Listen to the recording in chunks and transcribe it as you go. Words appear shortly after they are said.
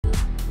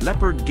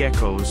Leopard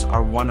geckos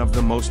are one of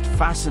the most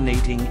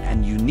fascinating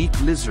and unique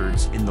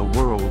lizards in the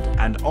world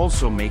and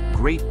also make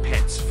great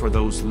pets for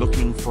those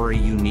looking for a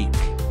unique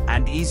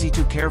and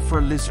easy-to-care-for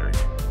lizard.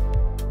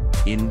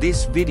 In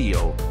this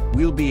video,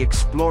 we'll be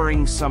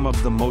exploring some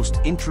of the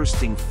most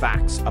interesting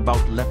facts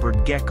about leopard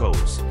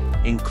geckos,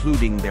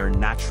 including their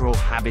natural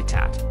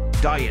habitat,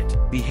 diet,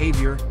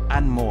 behavior,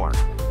 and more.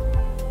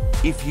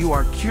 If you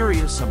are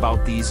curious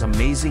about these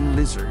amazing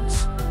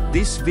lizards,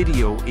 this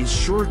video is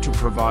sure to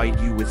provide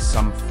you with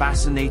some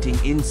fascinating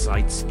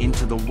insights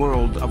into the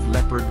world of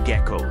leopard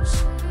geckos.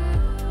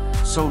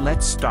 So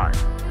let's start.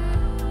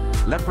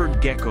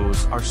 Leopard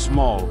geckos are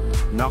small,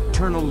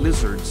 nocturnal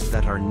lizards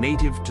that are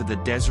native to the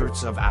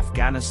deserts of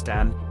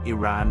Afghanistan,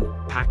 Iran,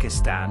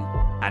 Pakistan,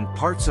 and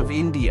parts of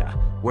India,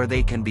 where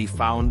they can be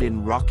found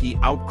in rocky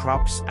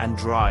outcrops and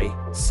dry,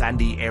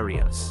 sandy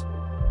areas.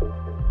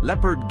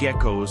 Leopard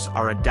geckos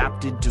are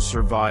adapted to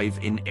survive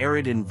in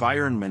arid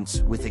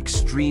environments with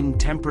extreme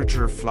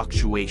temperature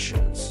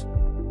fluctuations.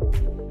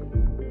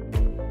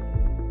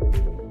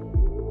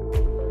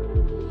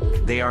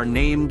 They are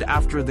named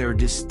after their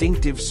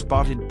distinctive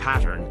spotted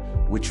pattern,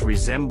 which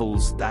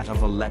resembles that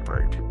of a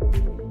leopard.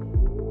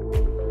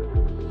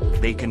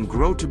 They can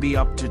grow to be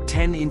up to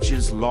 10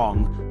 inches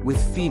long,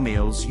 with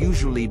females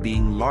usually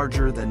being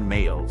larger than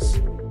males.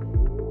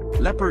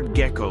 Leopard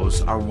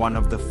geckos are one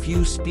of the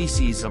few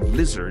species of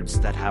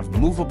lizards that have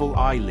movable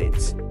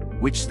eyelids,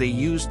 which they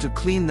use to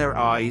clean their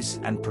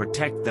eyes and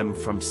protect them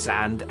from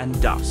sand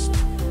and dust.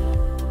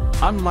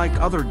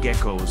 Unlike other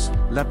geckos,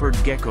 leopard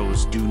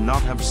geckos do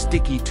not have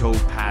sticky toe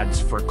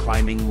pads for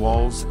climbing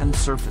walls and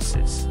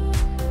surfaces.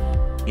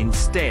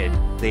 Instead,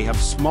 they have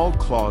small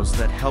claws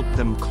that help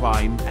them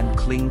climb and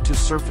cling to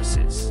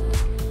surfaces.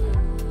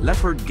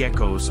 Leopard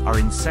geckos are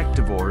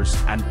insectivores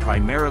and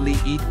primarily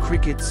eat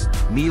crickets,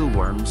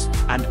 mealworms,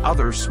 and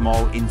other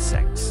small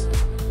insects.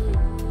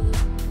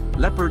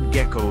 Leopard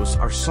geckos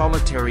are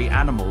solitary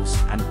animals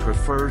and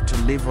prefer to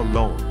live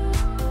alone.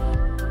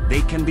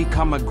 They can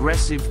become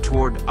aggressive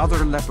toward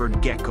other leopard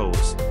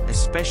geckos,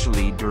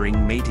 especially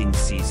during mating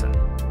season.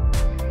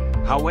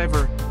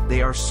 However,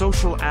 they are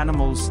social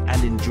animals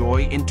and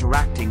enjoy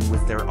interacting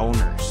with their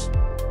owners.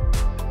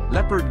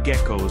 Leopard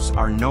geckos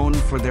are known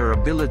for their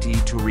ability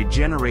to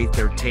regenerate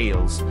their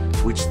tails,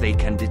 which they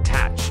can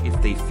detach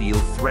if they feel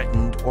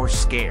threatened or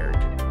scared.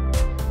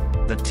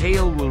 The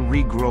tail will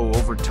regrow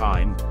over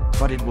time,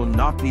 but it will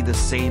not be the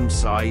same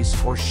size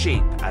or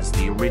shape as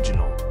the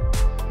original.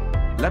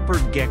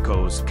 Leopard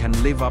geckos can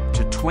live up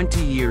to 20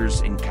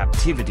 years in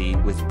captivity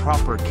with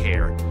proper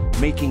care,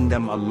 making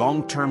them a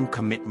long-term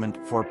commitment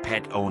for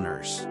pet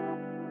owners.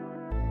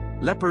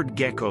 Leopard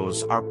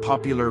geckos are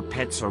popular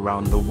pets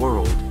around the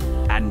world,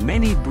 and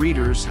many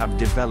breeders have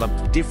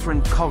developed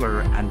different color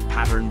and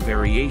pattern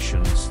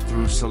variations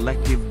through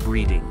selective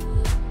breeding.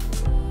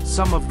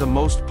 Some of the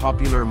most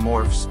popular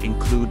morphs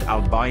include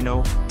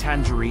albino,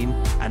 tangerine,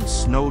 and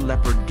snow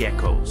leopard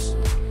geckos.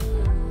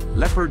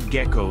 Leopard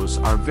geckos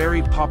are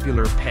very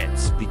popular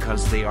pets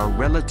because they are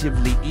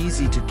relatively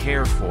easy to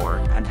care for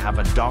and have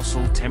a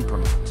docile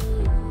temperament.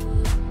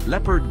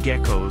 Leopard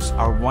geckos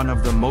are one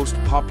of the most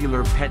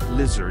popular pet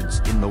lizards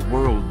in the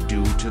world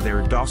due to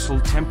their docile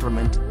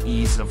temperament,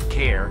 ease of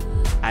care,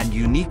 and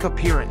unique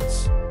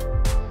appearance.